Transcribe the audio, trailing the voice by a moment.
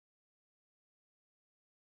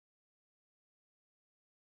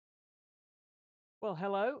Well,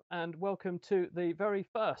 hello and welcome to the very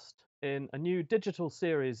first in a new digital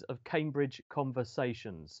series of Cambridge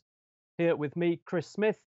Conversations. Here with me, Chris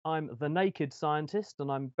Smith. I'm the naked scientist,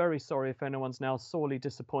 and I'm very sorry if anyone's now sorely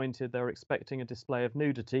disappointed they're expecting a display of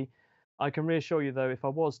nudity. I can reassure you, though, if I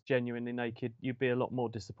was genuinely naked, you'd be a lot more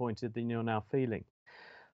disappointed than you're now feeling.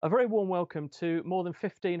 A very warm welcome to more than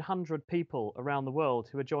 1,500 people around the world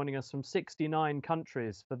who are joining us from 69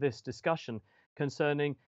 countries for this discussion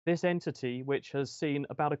concerning this entity, which has seen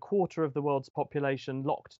about a quarter of the world's population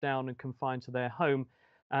locked down and confined to their home,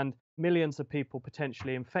 and millions of people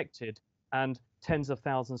potentially infected, and tens of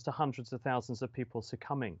thousands to hundreds of thousands of people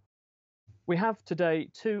succumbing. We have today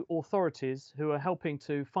two authorities who are helping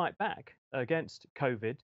to fight back against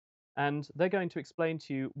COVID, and they're going to explain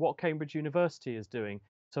to you what Cambridge University is doing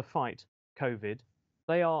to fight COVID.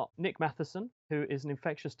 They are Nick Matheson, who is an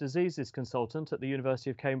infectious diseases consultant at the University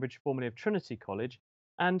of Cambridge, formerly of Trinity College,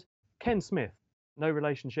 and Ken Smith. No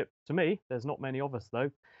relationship to me, there's not many of us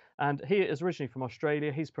though. And he is originally from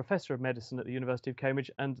Australia. He's Professor of Medicine at the University of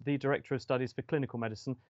Cambridge and the Director of Studies for Clinical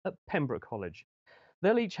Medicine at Pembroke College.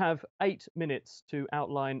 They'll each have 8 minutes to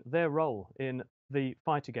outline their role in the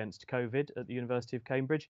fight against COVID at the University of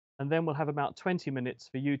Cambridge, and then we'll have about 20 minutes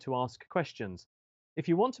for you to ask questions. If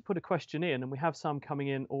you want to put a question in, and we have some coming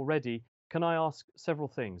in already, can I ask several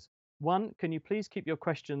things? One, can you please keep your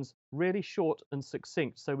questions really short and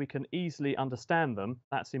succinct so we can easily understand them?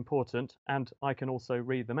 That's important, and I can also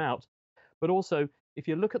read them out. But also, if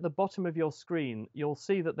you look at the bottom of your screen, you'll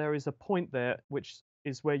see that there is a point there which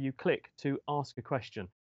is where you click to ask a question.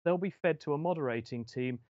 They'll be fed to a moderating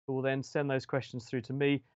team who will then send those questions through to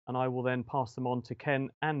me, and I will then pass them on to Ken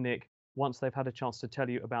and Nick once they've had a chance to tell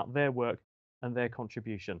you about their work and their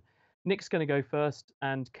contribution. Nick's going to go first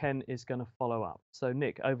and Ken is going to follow up. So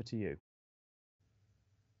Nick, over to you.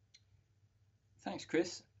 Thanks,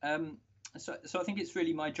 Chris. So I think it's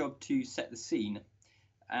really my job to set the scene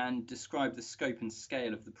and describe the scope and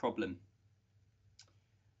scale of the problem.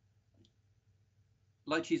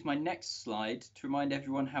 I'd like to use my next slide to remind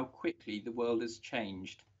everyone how quickly the world has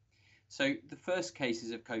changed. So the first cases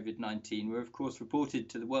of COVID-19 were of course reported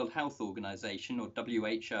to the World Health Organization, or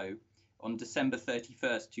WHO, on December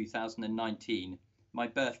 31st, 2019, my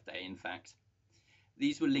birthday in fact.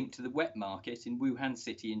 These were linked to the wet market in Wuhan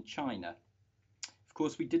City in China. Of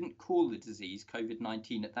course, we didn't call the disease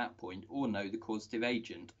COVID-19 at that point or know the causative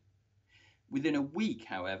agent. Within a week,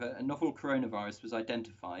 however, a novel coronavirus was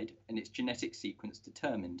identified and its genetic sequence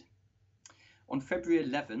determined. On February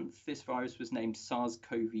 11th, this virus was named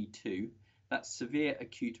SARS-CoV-2, that's severe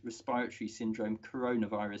acute respiratory syndrome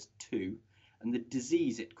coronavirus 2, and the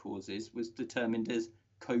disease it causes was determined as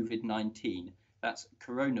COVID-19, that's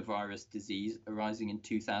coronavirus disease arising in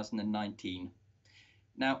 2019.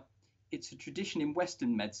 Now, it's a tradition in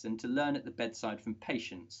Western medicine to learn at the bedside from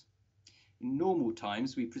patients. In normal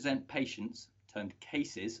times, we present patients, termed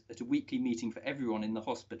cases, at a weekly meeting for everyone in the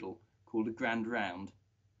hospital called a grand round.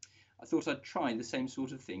 I thought I'd try the same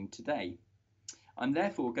sort of thing today. I'm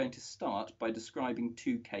therefore going to start by describing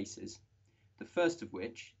two cases, the first of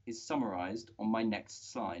which is summarised on my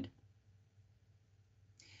next slide.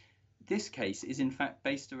 This case is in fact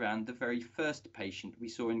based around the very first patient we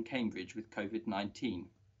saw in Cambridge with COVID-19.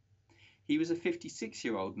 He was a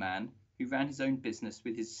 56-year-old man who ran his own business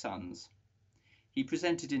with his sons. He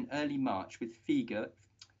presented in early March with fever,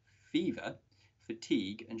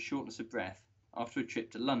 fatigue and shortness of breath after a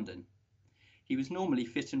trip to London. He was normally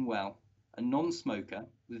fit and well, a non-smoker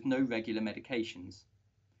with no regular medications.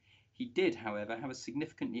 He did, however, have a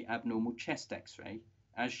significantly abnormal chest X-ray,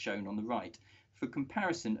 as shown on the right. For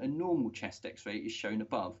comparison, a normal chest X-ray is shown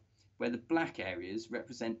above, where the black areas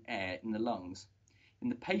represent air in the lungs. In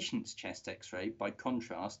the patient's chest X-ray, by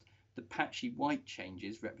contrast, the patchy white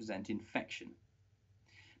changes represent infection.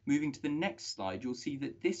 Moving to the next slide, you'll see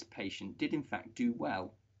that this patient did in fact do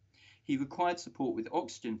well. He required support with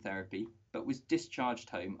oxygen therapy, but was discharged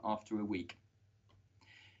home after a week.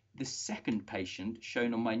 The second patient,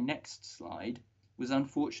 shown on my next slide, was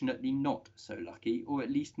unfortunately not so lucky, or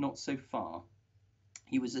at least not so far.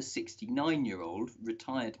 He was a 69-year-old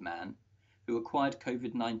retired man who acquired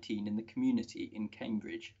COVID-19 in the community in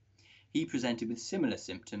Cambridge. He presented with similar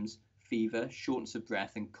symptoms, fever, shortness of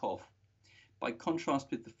breath and cough. By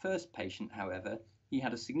contrast with the first patient, however, he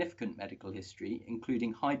had a significant medical history,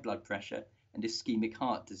 including high blood pressure and ischemic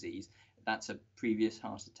heart disease, that's a previous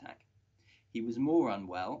heart attack. He was more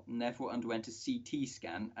unwell and therefore underwent a CT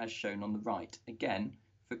scan as shown on the right. Again,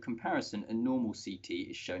 for comparison, a normal CT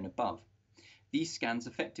is shown above. These scans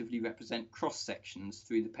effectively represent cross-sections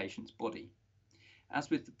through the patient's body. As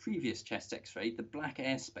with the previous chest x-ray, the black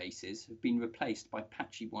air spaces have been replaced by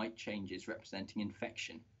patchy white changes representing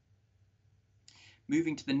infection.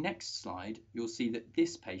 Moving to the next slide, you'll see that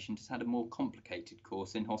this patient has had a more complicated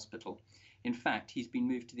course in hospital. In fact, he's been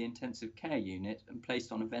moved to the intensive care unit and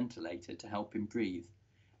placed on a ventilator to help him breathe,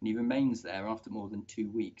 and he remains there after more than 2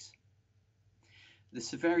 weeks. The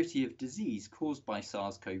severity of disease caused by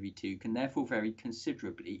SARS-CoV-2 can therefore vary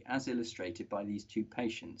considerably, as illustrated by these two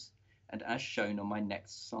patients, and as shown on my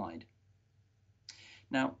next slide.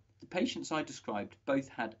 Now, the patients I described both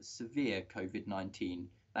had severe COVID-19,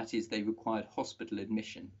 that is, they required hospital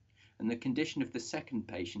admission, and the condition of the second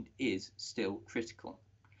patient is still critical.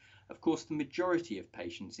 Of course, the majority of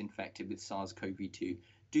patients infected with SARS-CoV-2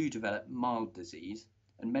 do develop mild disease,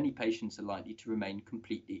 and many patients are likely to remain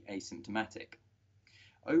completely asymptomatic.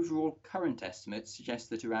 Overall, current estimates suggest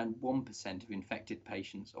that around 1% of infected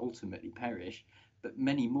patients ultimately perish, but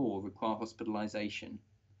many more require hospitalization.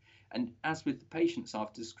 And as with the patients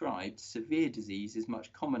I've described, severe disease is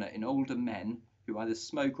much commoner in older men who either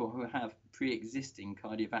smoke or who have pre-existing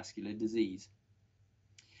cardiovascular disease.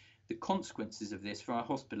 The consequences of this for our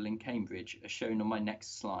hospital in Cambridge are shown on my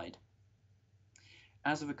next slide.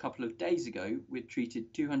 As of a couple of days ago, we'd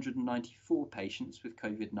treated 294 patients with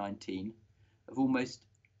COVID-19,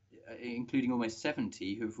 including almost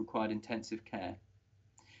 70 who have required intensive care.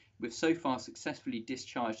 We've so far successfully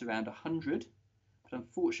discharged around 100, but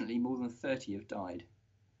unfortunately more than 30 have died.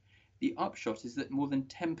 The upshot is that more than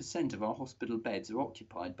 10% of our hospital beds are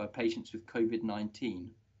occupied by patients with COVID-19,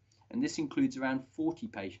 and this includes around 40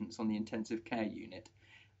 patients on the intensive care unit.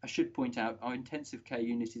 I should point out our intensive care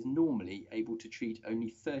unit is normally able to treat only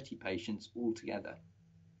 30 patients altogether.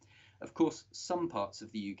 Of course, some parts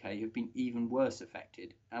of the UK have been even worse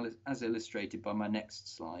affected, as illustrated by my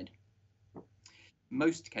next slide.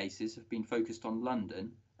 Most cases have been focused on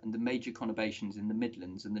London and the major conurbations in the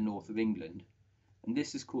Midlands and the north of England, and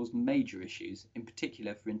this has caused major issues, in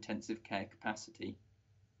particular for intensive care capacity.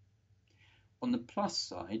 On the plus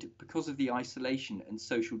side, because of the isolation and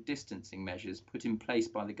social distancing measures put in place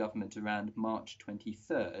by the government around March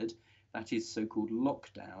 23rd, that is so-called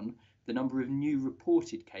lockdown, the number of new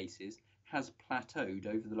reported cases has plateaued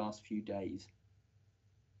over the last few days.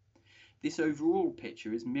 This overall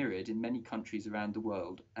picture is mirrored in many countries around the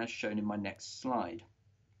world, as shown in my next slide.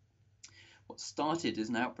 What started as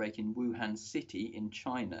an outbreak in Wuhan City in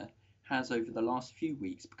China has over the last few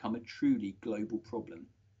weeks become a truly global problem.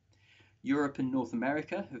 Europe and North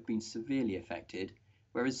America have been severely affected,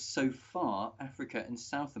 whereas so far Africa and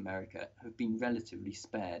South America have been relatively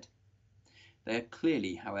spared. They are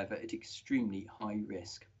clearly, however, at extremely high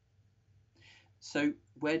risk. So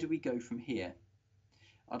where do we go from here?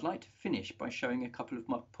 I'd like to finish by showing a couple of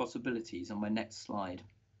my possibilities on my next slide.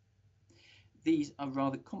 These are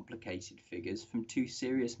rather complicated figures from two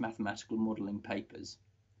serious mathematical modelling papers.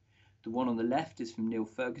 The one on the left is from Neil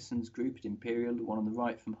Ferguson's group at Imperial, the one on the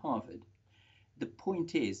right from Harvard. The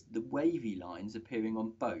point is, the wavy lines appearing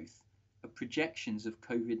on both are projections of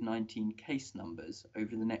COVID-19 case numbers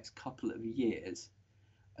over the next couple of years,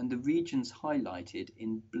 and the regions highlighted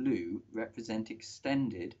in blue represent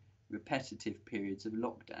extended, repetitive periods of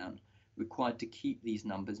lockdown required to keep these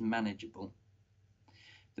numbers manageable.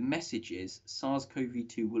 The message is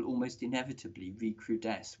SARS-CoV-2 will almost inevitably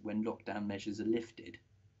recrudesce when lockdown measures are lifted,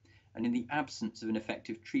 and in the absence of an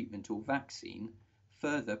effective treatment or vaccine,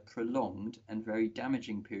 further prolonged and very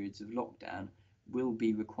damaging periods of lockdown will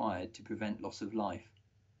be required to prevent loss of life.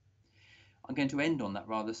 I'm going to end on that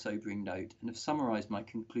rather sobering note and have summarised my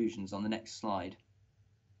conclusions on the next slide.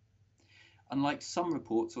 Unlike some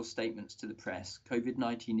reports or statements to the press,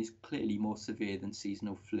 COVID-19 is clearly more severe than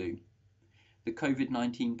seasonal flu. The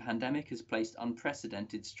COVID-19 pandemic has placed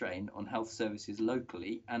unprecedented strain on health services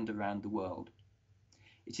locally and around the world.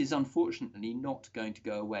 It is unfortunately not going to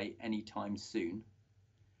go away anytime soon,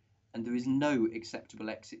 and there is no acceptable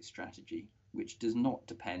exit strategy which does not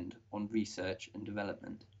depend on research and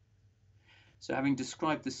development. So having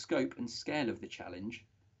described the scope and scale of the challenge,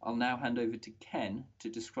 I'll now hand over to Ken to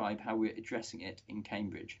describe how we're addressing it in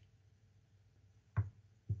Cambridge.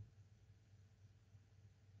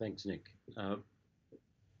 Thanks, Nick.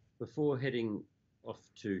 Before heading off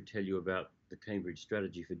to tell you about the Cambridge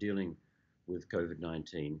strategy for dealing with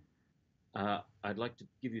COVID-19, I'd like to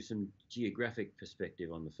give you some geographic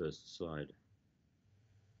perspective on the first slide.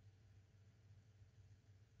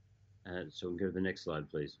 So we'll go to the next slide,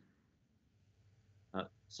 please.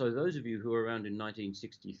 So those of you who were around in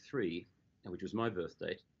 1963, which was my birth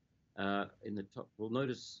date, in the top, will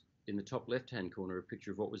notice in the top left-hand corner a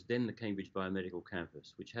picture of what was then the Cambridge Biomedical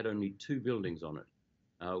Campus, which had only two buildings on it,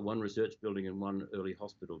 one research building and one early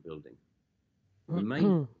hospital building. The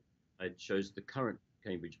main slide shows the current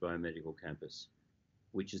Cambridge Biomedical Campus,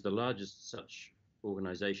 which is the largest such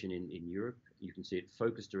organisation in Europe. You can see it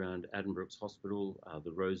focused around Addenbrooke's Hospital,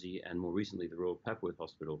 the Rosie, and more recently the Royal Papworth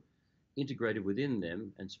Hospital. Integrated within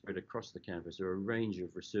them and spread across the campus are a range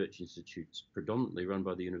of research institutes, predominantly run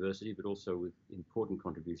by the university, but also with important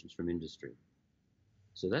contributions from industry.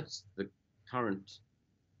 So that's the current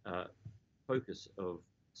focus of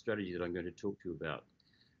strategy that I'm going to talk to you about.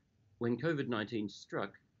 When COVID-19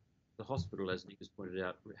 struck, the hospital, as Nick has pointed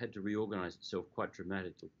out, had to reorganize itself quite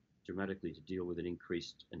dramatically to deal with an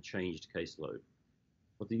increased and changed caseload.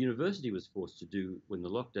 What the university was forced to do when the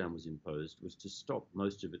lockdown was imposed was to stop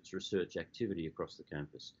most of its research activity across the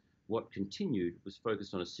campus. What continued was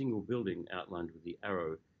focused on a single building outlined with the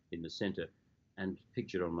arrow in the center and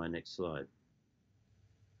pictured on my next slide.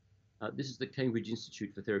 This is the Cambridge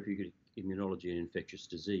Institute for Therapeutic Immunology and Infectious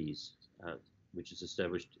Disease, which is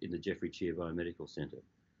established in the Geoffrey Cheer Biomedical Centre.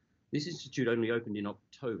 This institute only opened in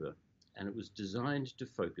October, and it was designed to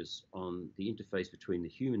focus on the interface between the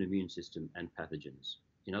human immune system and pathogens.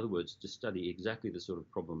 In other words, to study exactly the sort of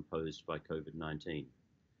problem posed by COVID-19.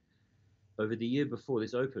 Over the year before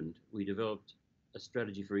this opened, we developed a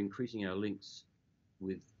strategy for increasing our links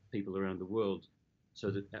with people around the world so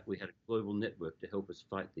that we had a global network to help us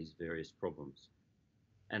fight these various problems.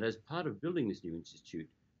 And as part of building this new institute,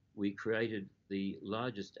 we created the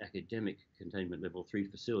largest academic containment level 3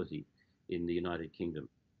 facility in the United Kingdom,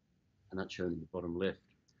 and that's shown in the bottom left.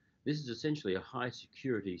 This is essentially a high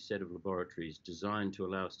security set of laboratories designed to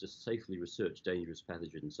allow us to safely research dangerous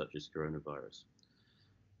pathogens such as coronavirus.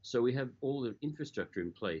 So we have all the infrastructure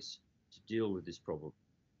in place to deal with this problem.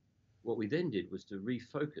 What we then did was to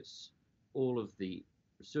refocus all of the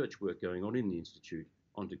research work going on in the Institute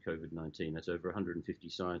onto COVID-19. That's over 150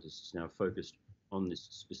 scientists now focused on this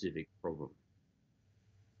specific problem.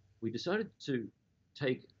 We decided to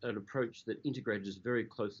take an approach that integrated us very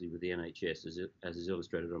closely with the NHS, as is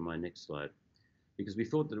illustrated on my next slide, because we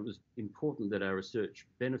thought that it was important that our research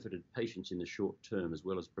benefited patients in the short term as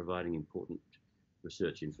well as providing important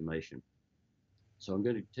research information. So I'm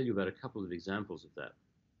going to tell you about a couple of examples of that.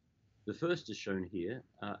 The first is shown here,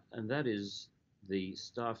 and that is the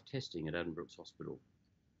staff testing at Addenbrooke's Hospital.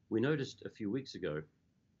 We noticed a few weeks ago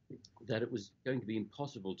that it was going to be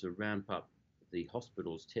impossible to ramp up the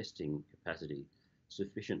hospital's testing capacity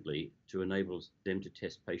sufficiently to enable them to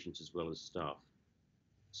test patients as well as staff.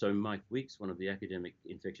 So Mike Weeks, one of the academic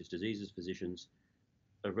infectious diseases physicians,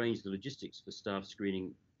 arranged the logistics for staff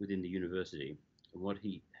screening within the university.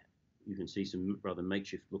 And you can see some rather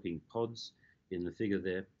makeshift looking pods in the figure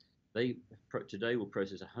there. They today will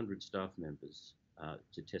process 100 staff members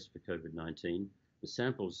to test for COVID-19. The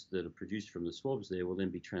samples that are produced from the swabs there will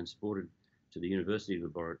then be transported to the university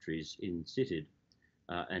laboratories in CITID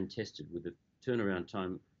and tested with a turnaround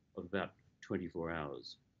time of about 24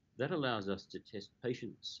 hours. That allows us to test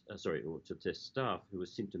to test staff who are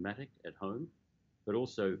symptomatic at home, but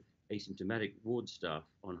also asymptomatic ward staff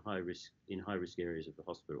in high-risk areas of the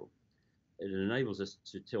hospital. It enables us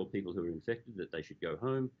to tell people who are infected that they should go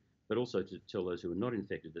home, but also to tell those who are not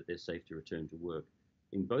infected that they're safe to return to work.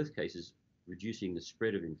 In both cases, reducing the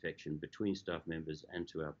spread of infection between staff members and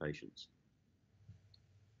to our patients.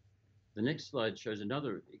 The next slide shows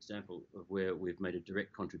another example of where we've made a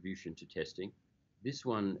direct contribution to testing. This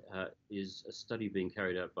one is a study being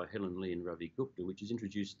carried out by Helen Lee and Ravi Gupta, which has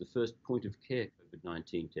introduced the first point-of-care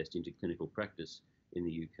COVID-19 test into clinical practice in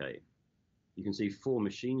the UK. You can see 4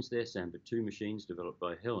 machines there, Samba 2 machines developed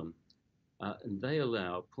by Helen, and they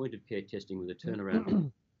allow point-of-care testing with a turnaround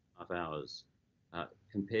of half hours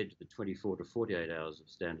compared to the 24 to 48 hours of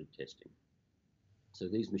standard testing. So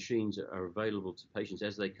these machines are available to patients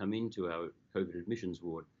as they come into our COVID admissions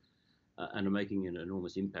ward and are making an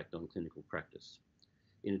enormous impact on clinical practice.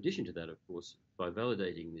 In addition to that, of course, by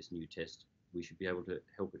validating this new test, we should be able to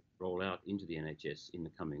help it roll out into the NHS in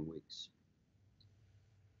the coming weeks.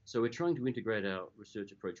 So we're trying to integrate our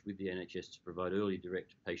research approach with the NHS to provide early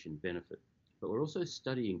direct patient benefit, but we're also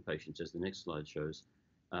studying patients, as the next slide shows,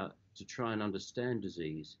 to try and understand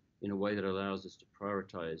disease in a way that allows us to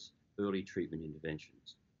prioritize early treatment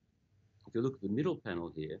interventions. If you look at the middle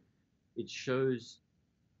panel here, it shows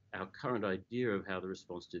our current idea of how the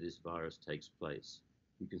response to this virus takes place.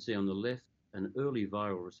 You can see on the left an early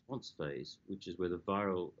viral response phase, which is where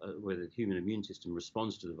the human immune system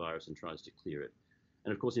responds to the virus and tries to clear it.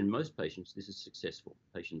 And of course, in most patients, this is successful.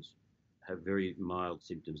 Patients have very mild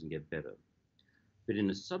symptoms and get better. But in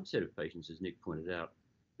a subset of patients, as Nick pointed out,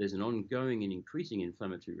 there's an ongoing and increasing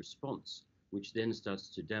inflammatory response, which then starts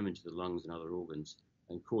to damage the lungs and other organs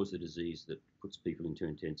and cause the disease that puts people into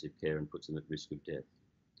intensive care and puts them at risk of death.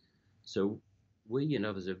 So we and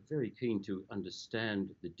others are very keen to understand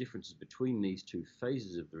the differences between these two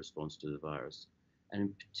phases of the response to the virus, and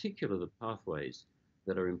in particular the pathways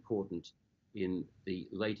that are important in the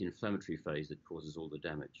late inflammatory phase that causes all the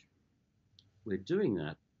damage. We're doing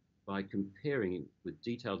that by comparing with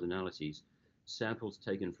detailed analyses samples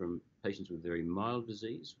taken from patients with very mild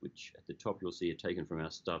disease, which at the top you'll see are taken from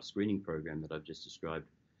our staff screening program that I've just described,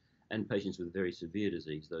 and patients with very severe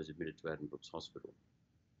disease, those admitted to Addenbrooke's Hospital.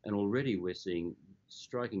 And already we're seeing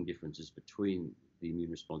striking differences between the immune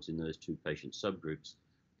response in those two patient subgroups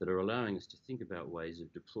that are allowing us to think about ways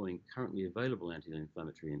of deploying currently available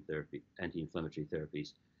anti-inflammatory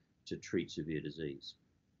therapies to treat severe disease.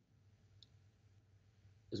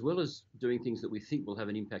 As well as doing things that we think will have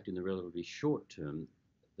an impact in the relatively short term,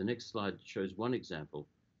 the next slide shows one example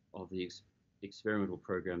of the experimental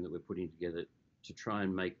program that we're putting together to try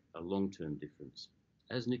and make a long-term difference.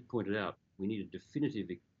 As Nick pointed out, we need a definitive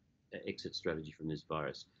exit strategy from this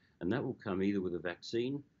virus, and that will come either with a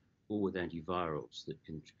vaccine or with antivirals that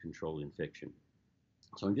can control infection.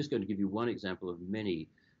 So I'm just going to give you one example of many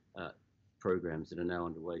programs that are now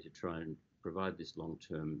underway to try and provide this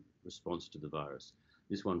long-term response to the virus.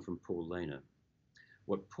 This one from Paul Lehner.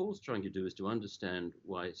 What Paul's trying to do is to understand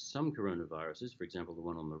why some coronaviruses, for example, the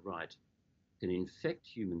one on the right, can infect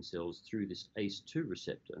human cells through this ACE2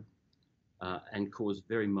 receptor and cause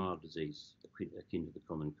very mild disease akin to the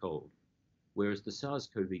common cold. Whereas the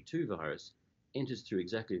SARS-CoV-2 virus enters through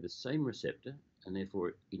exactly the same receptor and therefore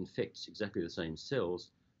it infects exactly the same cells,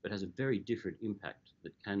 but has a very different impact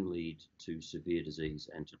that can lead to severe disease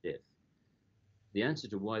and to death. The answer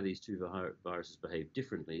to why these two viruses behave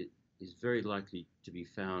differently is very likely to be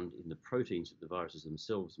found in the proteins that the viruses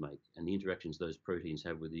themselves make and the interactions those proteins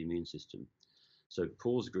have with the immune system. So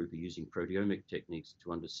Paul's group are using proteomic techniques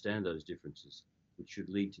to understand those differences, which should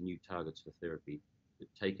lead to new targets for therapy that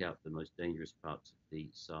take out the most dangerous parts of the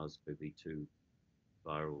SARS-CoV-2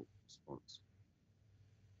 viral response.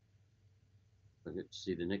 I'll get to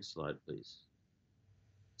see the next slide, please.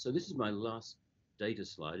 So this is my last data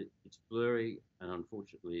slide. It's blurry, and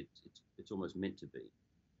unfortunately, it's almost meant to be.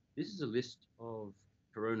 This is a list of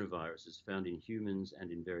coronaviruses found in humans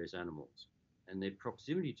and in various animals, and their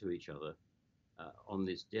proximity to each other on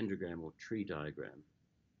this dendrogram or tree diagram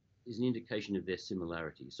is an indication of their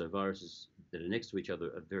similarity. So viruses that are next to each other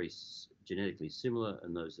are very genetically similar,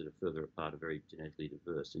 and those that are further apart are very genetically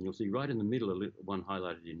diverse. And you'll see right in the middle one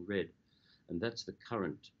highlighted in red, and that's the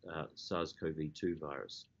current SARS-CoV-2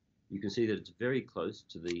 virus. You can see that it's very close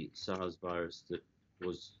to the SARS virus that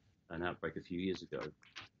was an outbreak a few years ago.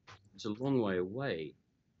 It's a long way away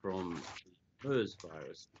from the MERS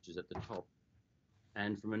virus, which is at the top,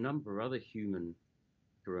 and from a number of other human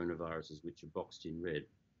coronaviruses, which are boxed in red.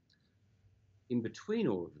 In between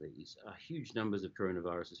all of these are huge numbers of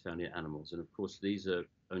coronaviruses found in animals, and of course these are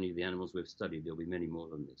only the animals we've studied. There'll be many more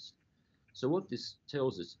than this. So what this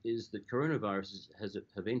tells us is that coronaviruses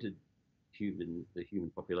have entered the human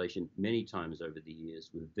population many times over the years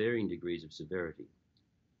with varying degrees of severity.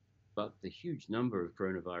 But the huge number of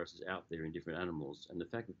coronaviruses out there in different animals, and the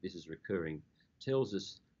fact that this is recurring, tells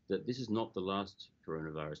us that this is not the last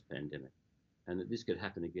coronavirus pandemic, and that this could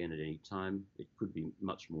happen again at any time. It could be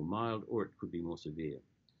much more mild, or it could be more severe.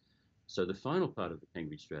 So the final part of the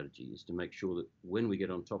Cambridge strategy is to make sure that when we get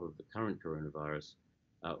on top of the current coronavirus,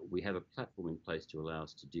 we have a platform in place to allow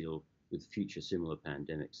us to deal with future similar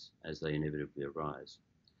pandemics as they inevitably arise.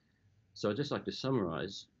 So I'd just like to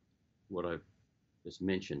summarize what I've just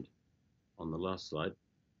mentioned on the last slide.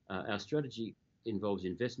 Our strategy involves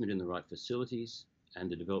investment in the right facilities and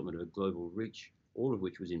the development of a global reach, all of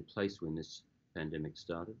which was in place when this pandemic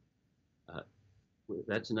started.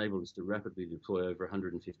 That's enabled us to rapidly deploy over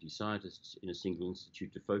 150 scientists in a single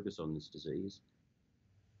institute to focus on this disease,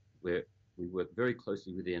 where we work very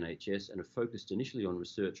closely with the NHS and are focused initially on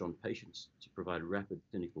research on patients to provide rapid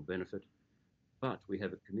clinical benefit, but we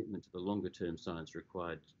have a commitment to the longer-term science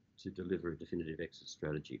required to deliver a definitive exit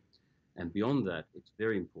strategy. And beyond that, it's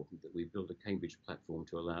very important that we build a Cambridge platform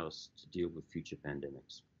to allow us to deal with future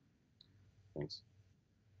pandemics. Thanks.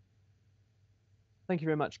 Thank you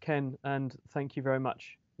very much, Ken, and thank you very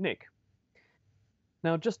much, Nick.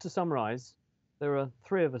 Now, just to summarize, there are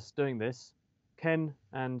three of us doing this, Ken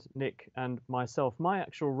and Nick and myself. My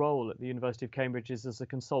actual role at the University of Cambridge is as a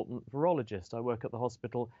consultant virologist. I work at the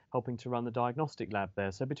hospital helping to run the diagnostic lab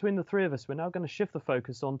there. So between the three of us, we're now going to shift the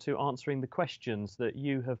focus onto answering the questions that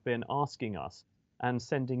you have been asking us and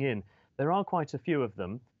sending in. There are quite a few of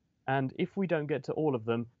them, and if we don't get to all of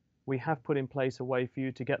them, we have put in place a way for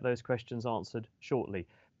you to get those questions answered shortly.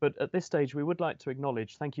 But at this stage, we would like to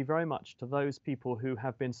acknowledge, thank you very much to those people who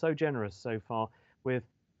have been so generous so far with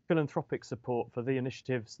philanthropic support for the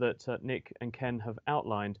initiatives that Nick and Ken have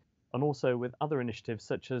outlined, and also with other initiatives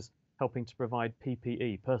such as helping to provide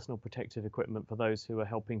PPE, personal protective equipment, for those who are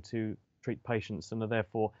helping to treat patients and are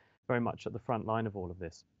therefore very much at the front line of all of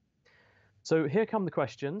this. So here come the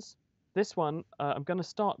questions. This one, I'm going to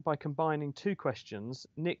start by combining two questions.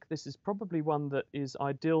 Nick, this is probably one that is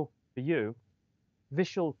ideal for you.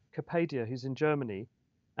 Vishal Kapadia, who's in Germany,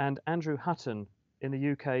 and Andrew Hutton in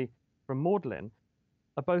the UK from Magdalen,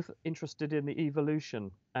 are both interested in the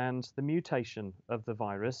evolution and the mutation of the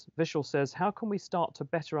virus. Vishal says, how can we start to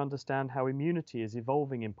better understand how immunity is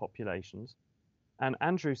evolving in populations? And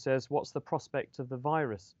Andrew says, what's the prospect of the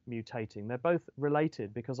virus mutating? They're both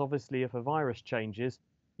related because obviously if a virus changes,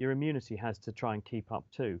 your immunity has to try and keep up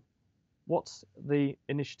too. What's the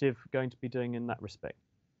initiative going to be doing in that respect?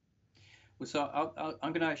 Well, so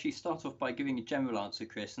I'm going to actually start off by giving a general answer,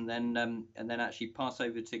 Chris, and then actually pass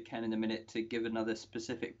over to Ken in a minute to give another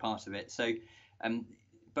specific part of it. So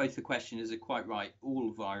both the questioners are quite right.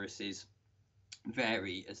 All viruses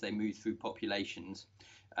vary as they move through populations.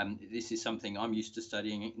 This is something I'm used to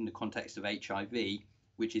studying in the context of HIV,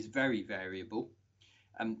 which is very variable.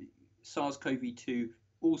 SARS-CoV-2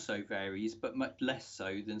 also varies, but much less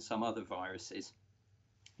so than some other viruses.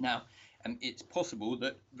 Now, it's possible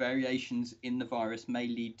that variations in the virus may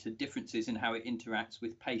lead to differences in how it interacts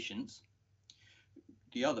with patients.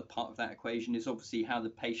 The other part of that equation is obviously how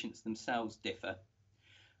the patients themselves differ.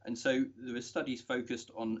 And so there are studies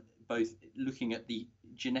focused on both looking at the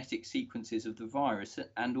genetic sequences of the virus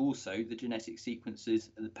and also the genetic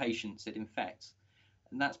sequences of the patients it infects.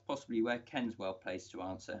 And that's possibly where Ken's well placed to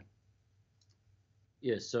answer.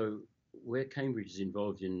 Yes, so where Cambridge is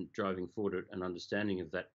involved in driving forward an understanding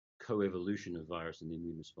of that coevolution of virus and the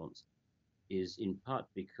immune response is in part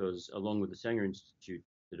because, along with the Sanger Institute,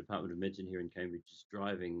 the Department of Medicine here in Cambridge is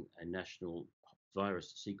driving a national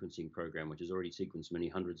virus sequencing program, which has already sequenced many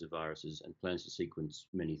hundreds of viruses and plans to sequence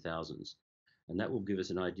many thousands. And that will give us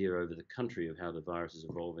an idea over the country of how the virus is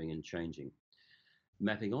evolving and changing.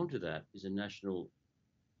 Mapping onto that is a national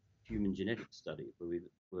human genetics study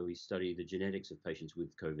where we study the genetics of patients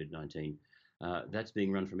with COVID-19. That's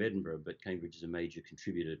being run from Edinburgh, but Cambridge is a major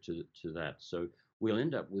contributor to that. So we'll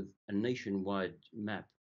end up with a nationwide map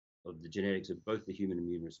of the genetics of both the human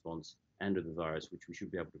immune response and of the virus, which we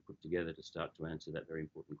should be able to put together to start to answer that very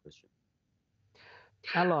important question.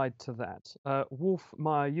 Allied to that, Wolf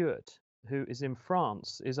Meyer-Ewert, who is in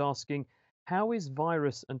France, is asking, how is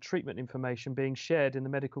virus and treatment information being shared in the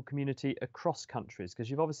medical community across countries? Because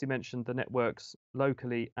you've obviously mentioned the networks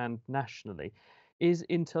locally and nationally. Is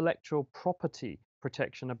intellectual property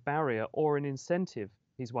protection a barrier or an incentive,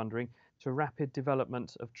 he's wondering, to rapid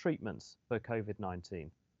development of treatments for COVID-19?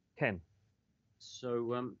 Ken.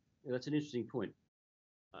 So that's an interesting point.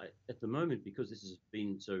 At the moment, because this has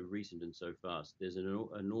been so recent and so fast, there's an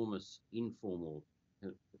enormous informal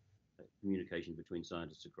communication between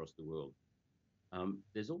scientists across the world.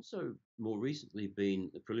 There's also more recently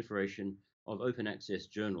been the proliferation of open access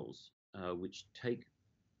journals, which take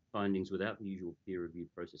findings without the usual peer review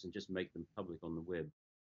process and just make them public on the web.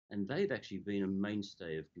 And they've actually been a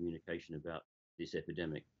mainstay of communication about this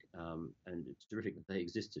epidemic. And it's terrific that they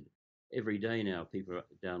existed. Every day now, people are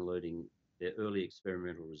downloading their early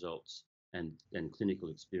experimental results and clinical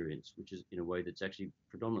experience, which is in a way that's actually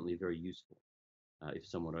predominantly very useful, if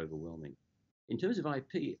somewhat overwhelming. In terms of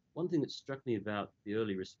IP, one thing that struck me about the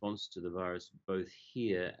early response to the virus, both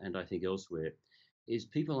here and I think elsewhere, is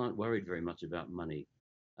people aren't worried very much about money.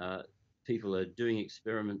 People are doing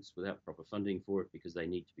experiments without proper funding for it because they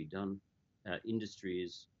need to be done. Industry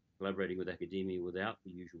is collaborating with academia without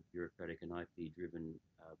the usual bureaucratic and IP-driven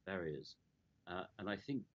barriers. And I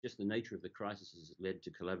think just the nature of the crisis has led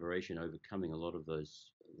to collaboration overcoming a lot of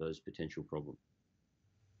those potential problems.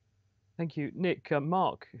 Thank you. Nick,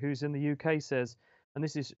 Mark, who's in the UK, says, and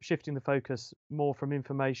this is shifting the focus more from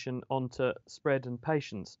information onto spread and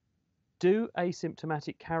patients, do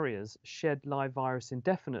asymptomatic carriers shed live virus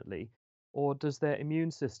indefinitely, or does their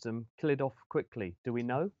immune system kill it off quickly? Do we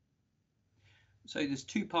know? So there's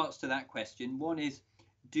two parts to that question. One is,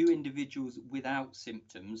 do individuals without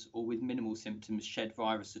symptoms or with minimal symptoms shed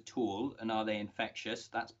virus at all, and are they infectious?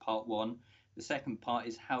 That's part one. The second part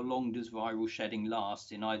is, how long does viral shedding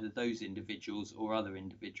last in either those individuals or other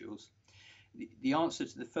individuals? The answer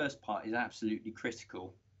to the first part is absolutely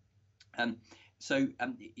critical.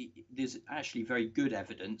 There's actually very good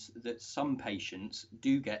evidence that some patients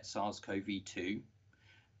do get SARS-CoV-2,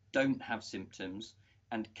 don't have symptoms,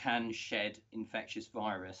 and can shed infectious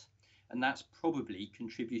virus. And that's probably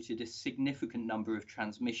contributed a significant number of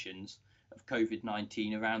transmissions of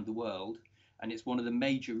COVID-19 around the world. And it's one of the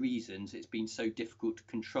major reasons it's been so difficult to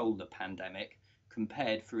control the pandemic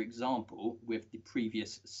compared, for example, with the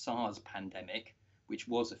previous SARS pandemic, which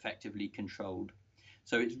was effectively controlled.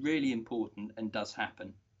 So it's really important and does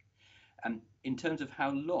happen. In terms of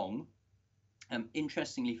how long,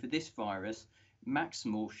 interestingly for this virus,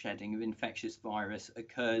 maximal shedding of infectious virus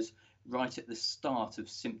occurs right at the start of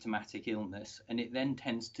symptomatic illness, and it then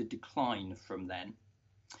tends to decline from then.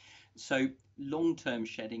 So long-term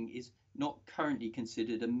shedding is not currently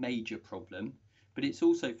considered a major problem, but it's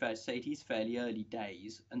also fair to say it is fairly early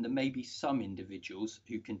days, and there may be some individuals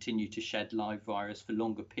who continue to shed live virus for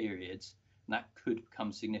longer periods, and that could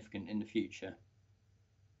become significant in the future.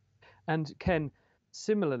 And Ken,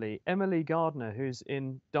 similarly, Emily Gardner, who's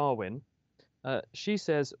in Darwin, she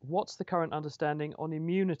says, what's the current understanding on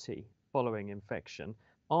immunity following infection?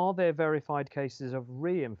 Are there verified cases of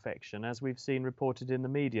reinfection, as we've seen reported in the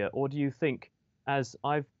media? Or do you think, as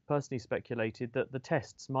I've personally speculated, that the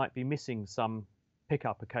tests might be missing some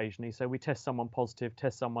pickup occasionally? So we test someone positive,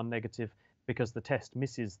 test someone negative, because the test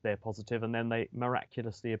misses their positive, and then they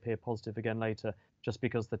miraculously appear positive again later, just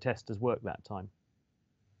because the test has worked that time.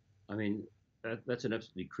 I mean, that's an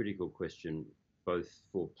absolutely critical question, both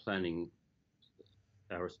for planning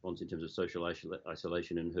our response in terms of social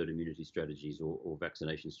isolation and herd immunity strategies or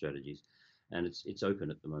vaccination strategies. And it's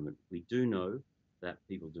open at the moment. We do know that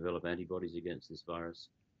people develop antibodies against this virus.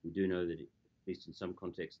 We do know that, at least in some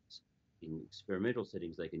contexts, in experimental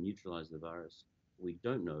settings, they can neutralize the virus. What we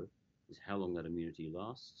don't know is how long that immunity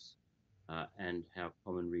lasts and how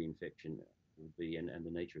common reinfection will be and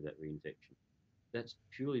the nature of that reinfection. That's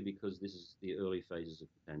purely because this is the early phases of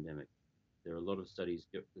the pandemic. There are a lot of studies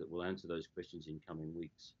that will answer those questions in coming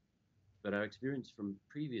weeks. But our experience from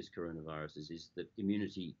previous coronaviruses is that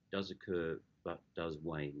immunity does occur but does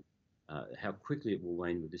wane. How quickly it will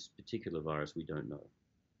wane with this particular virus, we don't know.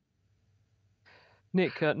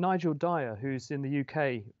 Nick, Nigel Dyer, who's in the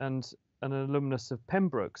UK and an alumnus of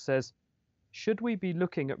Pembroke, says, should we be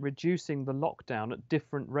looking at reducing the lockdown at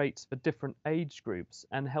different rates for different age groups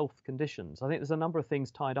and health conditions? I think there's a number of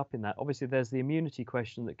things tied up in that. Obviously, there's the immunity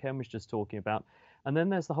question that Ken was just talking about. And then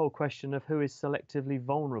there's the whole question of who is selectively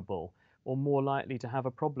vulnerable or more likely to have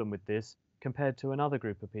a problem with this compared to another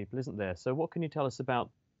group of people, isn't there? So what can you tell us about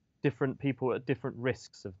different people at different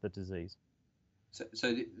risks of the disease? So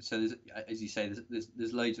there's, as you say,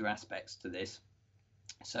 there's loads of aspects to this.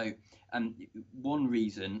 So one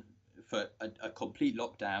reason for a complete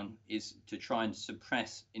lockdown is to try and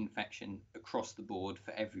suppress infection across the board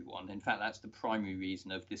for everyone. In fact, that's the primary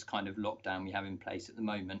reason of this kind of lockdown we have in place at the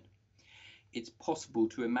moment. It's possible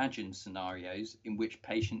to imagine scenarios in which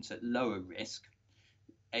patients at lower risk,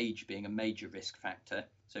 age being a major risk factor,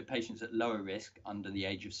 so patients at lower risk under the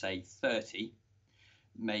age of, say, 30,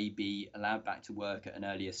 may be allowed back to work at an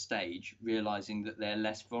earlier stage, realizing that they're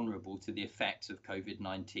less vulnerable to the effects of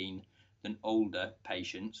COVID-19 than older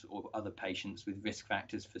patients or other patients with risk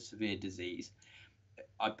factors for severe disease.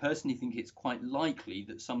 I personally think it's quite likely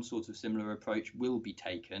that some sort of similar approach will be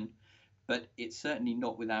taken, but it's certainly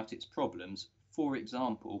not without its problems. For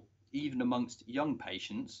example, even amongst young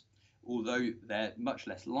patients, although they're much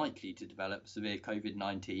less likely to develop severe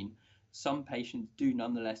COVID-19, some patients do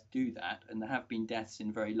nonetheless do that, and there have been deaths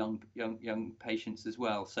in very young patients as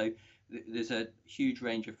well. So there's a huge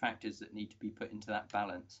range of factors that need to be put into that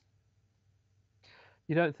balance.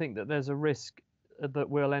 You don't think that there's a risk that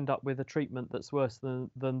we'll end up with a treatment that's worse than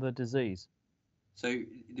the disease? So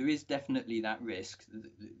there is definitely that risk,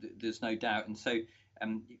 there's no doubt. And so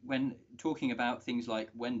when talking about things like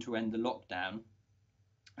when to end the lockdown,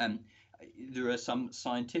 there are some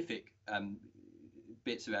scientific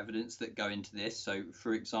bits of evidence that go into this. So,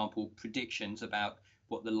 for example, predictions about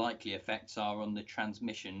what the likely effects are on the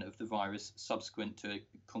transmission of the virus subsequent to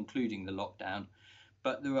concluding the lockdown.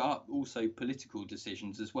 But there are also political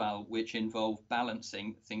decisions as well, which involve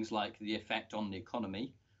balancing things like the effect on the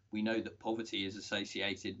economy. We know that poverty is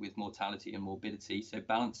associated with mortality and morbidity, so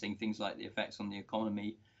balancing things like the effects on the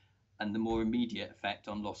economy and the more immediate effect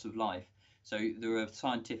on loss of life. So there are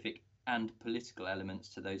scientific and political elements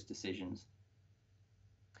to those decisions.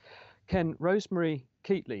 Ken, Rosemary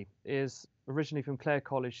Keatley is originally from Clare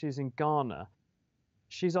College. She's in Ghana.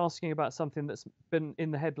 She's asking about something that's been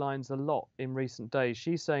in the headlines a lot in recent days.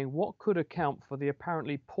 She's saying, what could account for the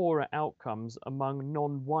apparently poorer outcomes among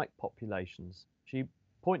non-white populations? She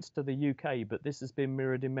points to the UK, but this has been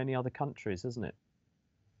mirrored in many other countries, hasn't it?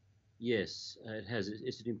 Yes, it has.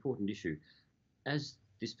 It's an important issue. As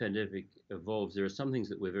this pandemic evolves, there are some things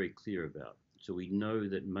that we're very clear about. So we know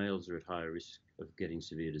that males are at higher risk of getting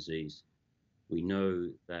severe disease. We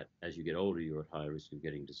know that as you get older, you're at higher risk of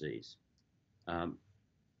getting disease.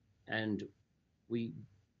 And we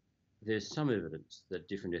there's some evidence that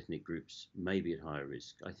different ethnic groups may be at higher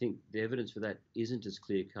risk. I think the evidence for that isn't as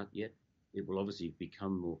clear cut yet. It will obviously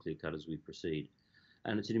become more clear cut as we proceed.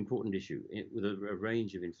 And it's an important issue. With a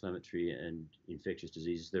range of inflammatory and infectious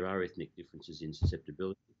diseases, there are ethnic differences in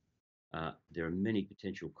susceptibility. There are many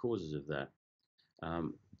potential causes of that.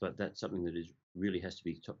 But that's something that really has to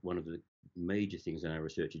be one of the major things on our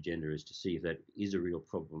research agenda, is to see if that is a real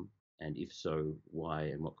problem, and if so, why,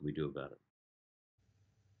 and what can we do about it.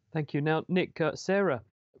 Thank you. Now, Nick, Sarah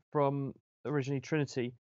from originally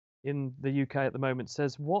Trinity in the UK at the moment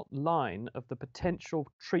says, what line of the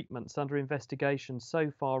potential treatments under investigation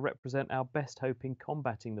so far represent our best hope in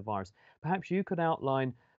combating the virus? Perhaps you could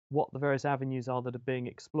outline what the various avenues are that are being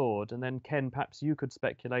explored, and then Ken, perhaps you could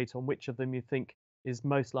speculate on which of them you think is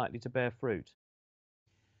most likely to bear fruit.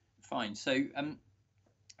 Fine. So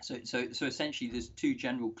essentially, there's two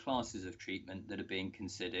general classes of treatment that are being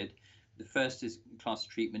considered. The first is class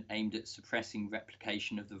of treatment aimed at suppressing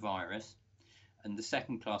replication of the virus, and the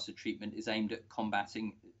second class of treatment is aimed at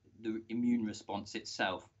combating the immune response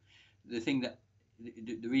itself. The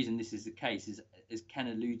reason this is the case is, as Ken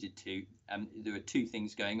alluded to, there are two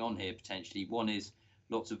things going on here potentially. One is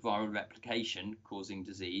lots of viral replication causing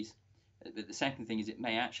disease, but the second thing is it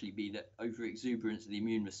may actually be that overexuberance of the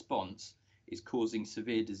immune response is causing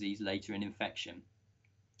severe disease later in infection.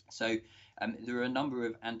 So there are a number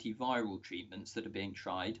of antiviral treatments that are being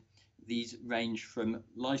tried. These range from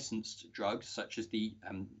licensed drugs, such as the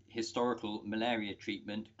historical malaria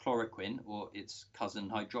treatment chloroquine, or its cousin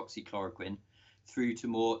hydroxychloroquine, through to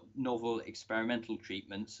more novel experimental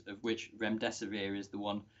treatments, of which remdesivir is the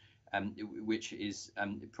one which is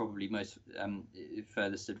probably most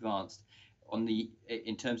furthest advanced.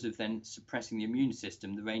 In terms of then suppressing the immune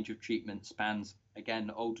system, the range of treatment spans,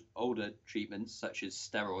 again, older treatments such as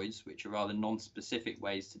steroids, which are rather non-specific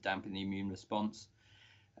ways to dampen the immune response,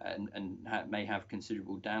 and may have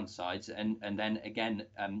considerable downsides, and then again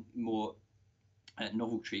more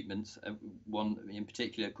novel treatments, one in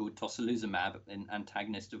particular called tocilizumab, an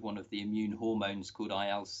antagonist of one of the immune hormones called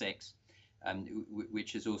IL-6,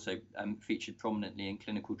 which is also featured prominently in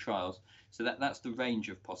clinical trials. So that's the range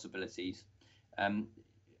of possibilities.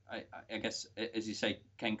 I guess, as you say,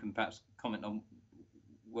 Ken can perhaps comment on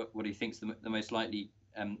what he thinks the most likely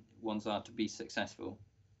ones are to be successful.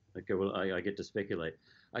 Okay, well, I get to speculate.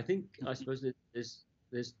 I suppose that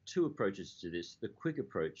there's two approaches to this. The quick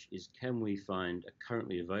approach is, can we find a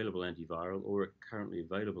currently available antiviral or a currently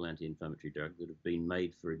available anti-inflammatory drug that have been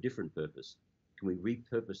made for a different purpose? Can we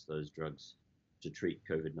repurpose those drugs to treat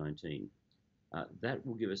COVID-19? That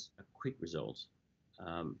will give us a quick result.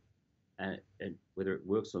 And whether it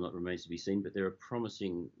works or not remains to be seen, but there are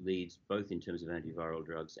promising leads both in terms of antiviral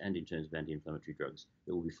drugs and in terms of anti-inflammatory drugs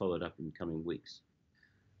that will be followed up in coming weeks.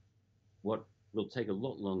 What will take a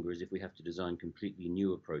lot longer is if we have to design completely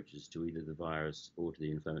new approaches to either the virus or to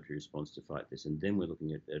the inflammatory response to fight this, and then we're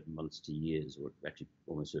looking at months to years, or actually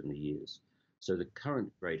almost certainly years. So the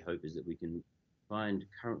current great hope is that we can find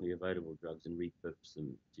currently available drugs and repurpose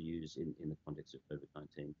them to use in the context of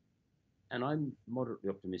COVID-19. And I'm moderately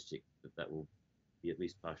optimistic that that will be at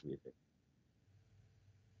least partially effective.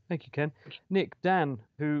 Thank you, Ken. Nick, Dan,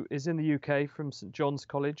 who is in the UK from St John's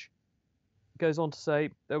College, goes on to say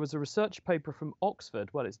there was a research paper from Oxford.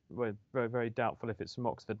 Well, it's very, very doubtful if it's from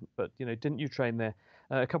Oxford, but didn't you train there?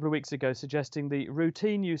 A couple of weeks ago, suggesting the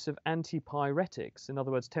routine use of antipyretics, in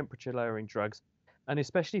other words, temperature lowering drugs, and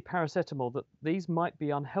especially paracetamol, that these might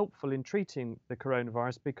be unhelpful in treating the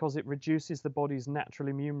coronavirus because it reduces the body's natural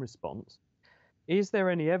immune response. Is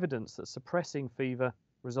there any evidence that suppressing fever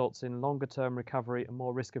results in longer term recovery and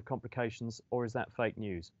more risk of complications, or is that fake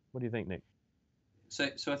news? What do you think, Nick? So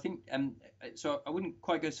I think so I wouldn't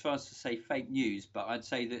quite go as far as to say fake news, but I'd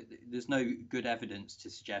say that there's no good evidence to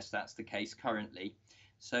suggest that's the case currently.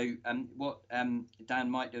 So what Dan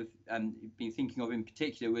might have been thinking of in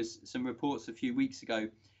particular was some reports a few weeks ago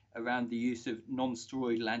around the use of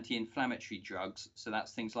non-steroidal anti-inflammatory drugs. So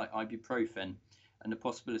that's things like ibuprofen, and a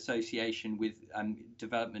possible association with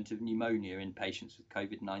development of pneumonia in patients with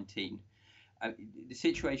COVID-19. The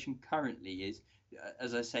situation currently is,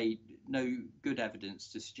 as I say, no good evidence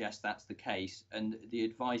to suggest that's the case, and the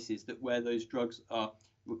advice is that where those drugs are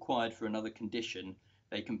required for another condition,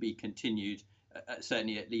 they can be continued,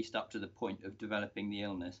 certainly at least up to the point of developing the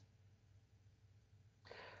illness.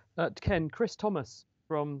 Ken, Chris Thomas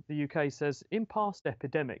from the UK says, in past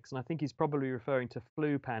epidemics, and I think he's probably referring to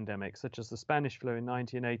flu pandemics such as the Spanish flu in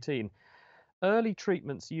 1918, early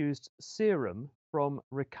treatments used serum from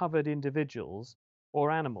recovered individuals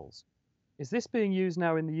or animals. Is this being used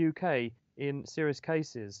now in the UK in serious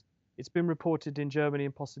cases? It's been reported in Germany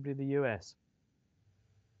and possibly the US.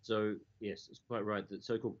 So yes, it's quite right that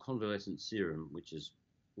so-called convalescent serum,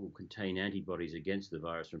 will contain antibodies against the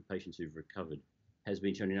virus from patients who've recovered, has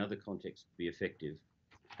been shown in other contexts to be effective.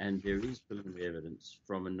 And there is preliminary evidence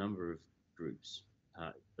from a number of groups,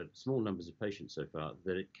 but small numbers of patients so far,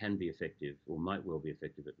 that it can be effective, or might well be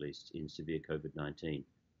effective at least, in severe COVID-19.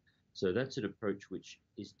 So that's an approach which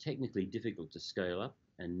is technically difficult to scale up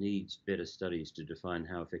and needs better studies to define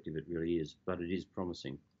how effective it really is, but it is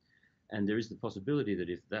promising. And there is the possibility that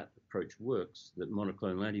if that approach works, that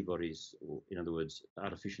monoclonal antibodies, or in other words,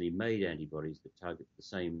 artificially made antibodies that target the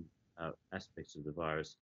same aspects of the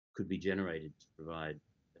virus, could be generated to provide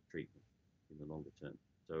a treatment in the longer term.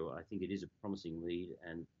 So I think it is a promising lead,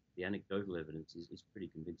 and the anecdotal evidence is pretty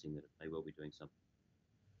convincing that it may well be doing something.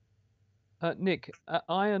 Nick,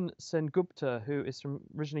 Ayan Sengupta, who is from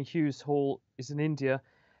originally Hughes Hall, is in India,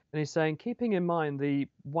 and he's saying, keeping in mind the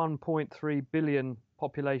 1.3 billion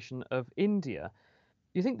population of India,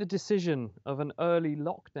 do you think the decision of an early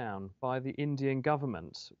lockdown by the Indian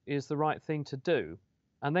government is the right thing to do?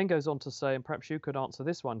 And then goes on to say, and perhaps you could answer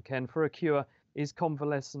this one, Ken, for a cure, is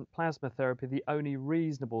convalescent plasma therapy the only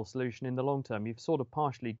reasonable solution in the long term? You've sort of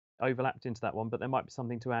partially overlapped into that one, but there might be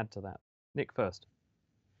something to add to that. Nick first.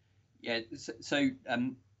 Yeah,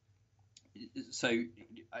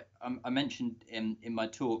 I mentioned in my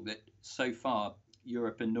talk that so far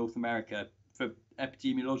Europe and North America, for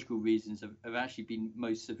epidemiological reasons, have actually been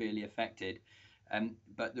most severely affected.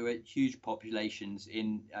 But there are huge populations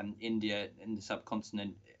in India, in the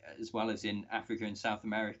subcontinent, as well as in Africa and South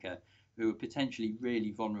America, who are potentially really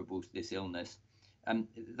vulnerable to this illness.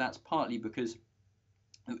 That's partly because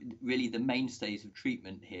really the mainstays of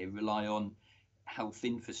treatment here rely on health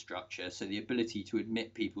infrastructure, so the ability to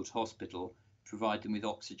admit people to hospital, provide them with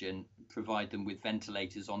oxygen, provide them with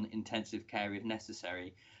ventilators on intensive care if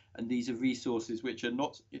necessary. And these are resources which are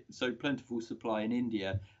not so plentiful supply in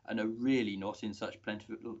India and are really not in such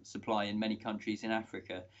plentiful supply in many countries in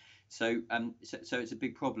Africa. So it's a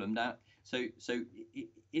big problem now. So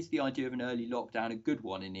is the idea of an early lockdown a good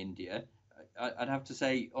one in India? I'd have to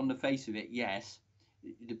say, on the face of it, yes.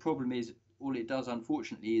 The problem is, all it does,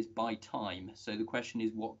 unfortunately, is buy time. So the question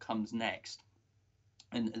is, what comes next?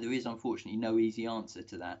 And there is, unfortunately, no easy answer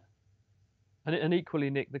to that. And equally,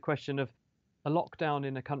 Nick, the question of a lockdown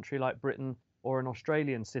in a country like Britain or an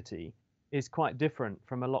Australian city is quite different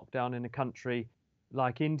from a lockdown in a country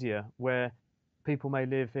like India, where people may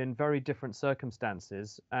live in very different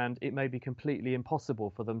circumstances, and it may be completely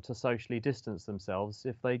impossible for them to socially distance themselves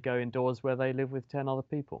if they go indoors where they live with 10 other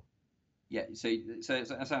people. Yeah, so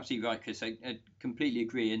that's absolutely right, Chris. I completely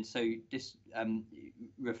agree. And so this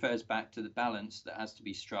refers back to the balance that has to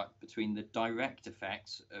be struck between the direct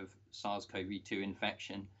effects of SARS-CoV-2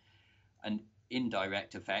 infection and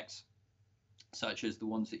indirect effects, such as the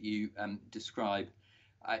ones that you describe.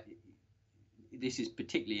 This is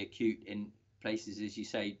particularly acute in places, as you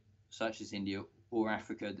say, such as India or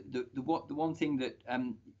Africa. The one thing that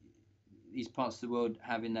these parts of the world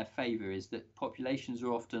have in their favour is that populations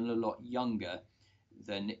are often a lot younger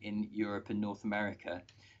than in Europe and North America.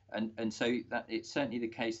 And so that it's certainly the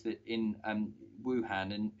case that in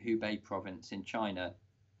Wuhan and Hubei province in China,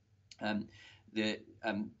 the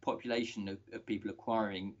population of people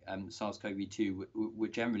acquiring SARS-CoV-2 were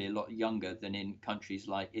generally a lot younger than in countries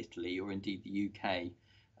like Italy or indeed the UK.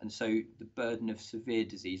 And so the burden of severe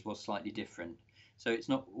disease was slightly different. So it's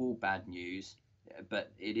not all bad news,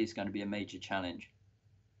 but it is going to be a major challenge.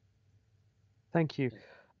 Thank you.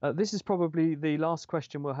 This is probably the last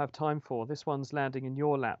question we'll have time for. This one's landing in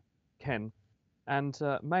your lap, Ken. And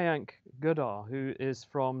Mayank Gudar, who is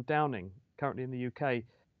from Downing, currently in the UK,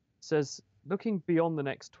 says, looking beyond the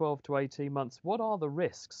next 12 to 18 months, what are the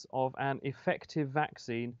risks of an effective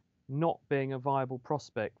vaccine not being a viable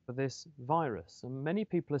prospect for this virus? And many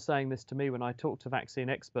people are saying this to me when I talk to vaccine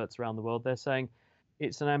experts around the world. They're saying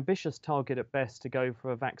it's an ambitious target at best to go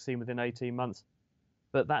for a vaccine within 18 months,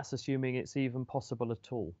 but that's assuming it's even possible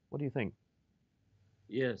at all. What do you think?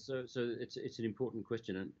 Yeah, so it's an important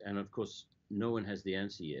question, and of course, no one has the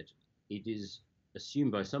answer yet. It is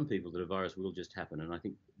assumed by some people that a virus will just happen, and I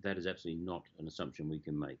think that is absolutely not an assumption we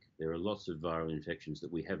can make. There are lots of viral infections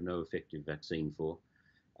that we have no effective vaccine for,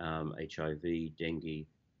 HIV, dengue,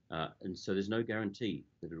 and so there's no guarantee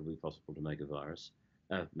that it will be possible to make a virus,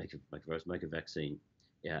 make a vaccine,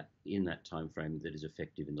 in that time frame that is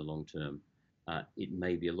effective in the long term. It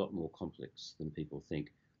may be a lot more complex than people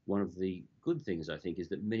think. One of the good things, I think, is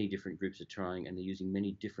that many different groups are trying, and they're using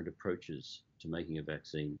many different approaches to making a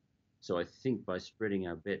vaccine. So I think by spreading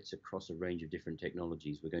our bets across a range of different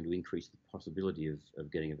technologies, we're going to increase the possibility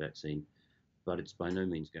of getting a vaccine, but it's by no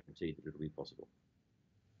means guaranteed that it'll be possible.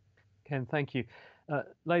 Ken, thank you.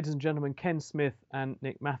 ladies and gentlemen, Ken Smith and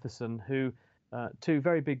Nick Matheson, who two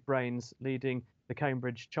very big brains leading the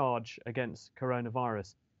Cambridge charge against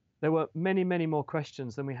coronavirus. There were many, many more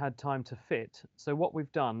questions than we had time to fit. So what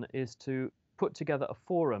we've done is to put together a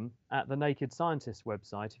forum at the Naked Scientist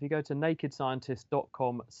website. If you go to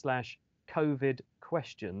nakedscientist.com/COVID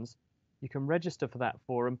questions, you can register for that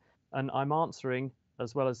forum, and I'm answering,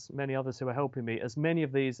 as well as many others who are helping me, as many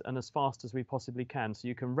of these and as fast as we possibly can. So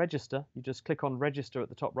you can register, you just click on register at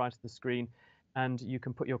the top right of the screen, and you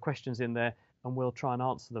can put your questions in there and we'll try and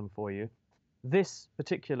answer them for you. This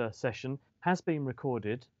particular session has been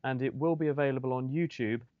recorded and it will be available on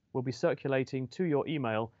YouTube. We'll be circulating to your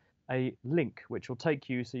email a link which will take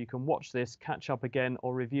you so you can watch this, catch up again,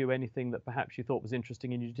 or review anything that perhaps you thought was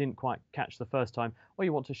interesting and you didn't quite catch the first time, or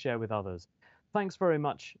you want to share with others. Thanks very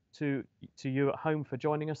much to you at home for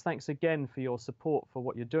joining us. Thanks again for your support for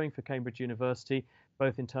what you're doing for Cambridge University,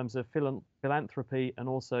 both in terms of philanthropy and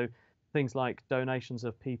also things like donations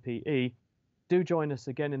of PPE. Do join us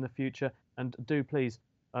again in the future, and do please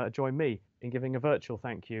join me in giving a virtual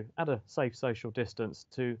thank you at a safe social distance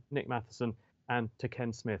to Nick Matheson and to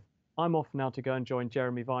Ken Smith. I'm off now to go and join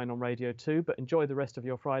Jeremy Vine on Radio 2, but enjoy the rest of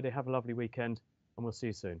your Friday. Have a lovely weekend, and we'll see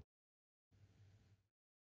you soon.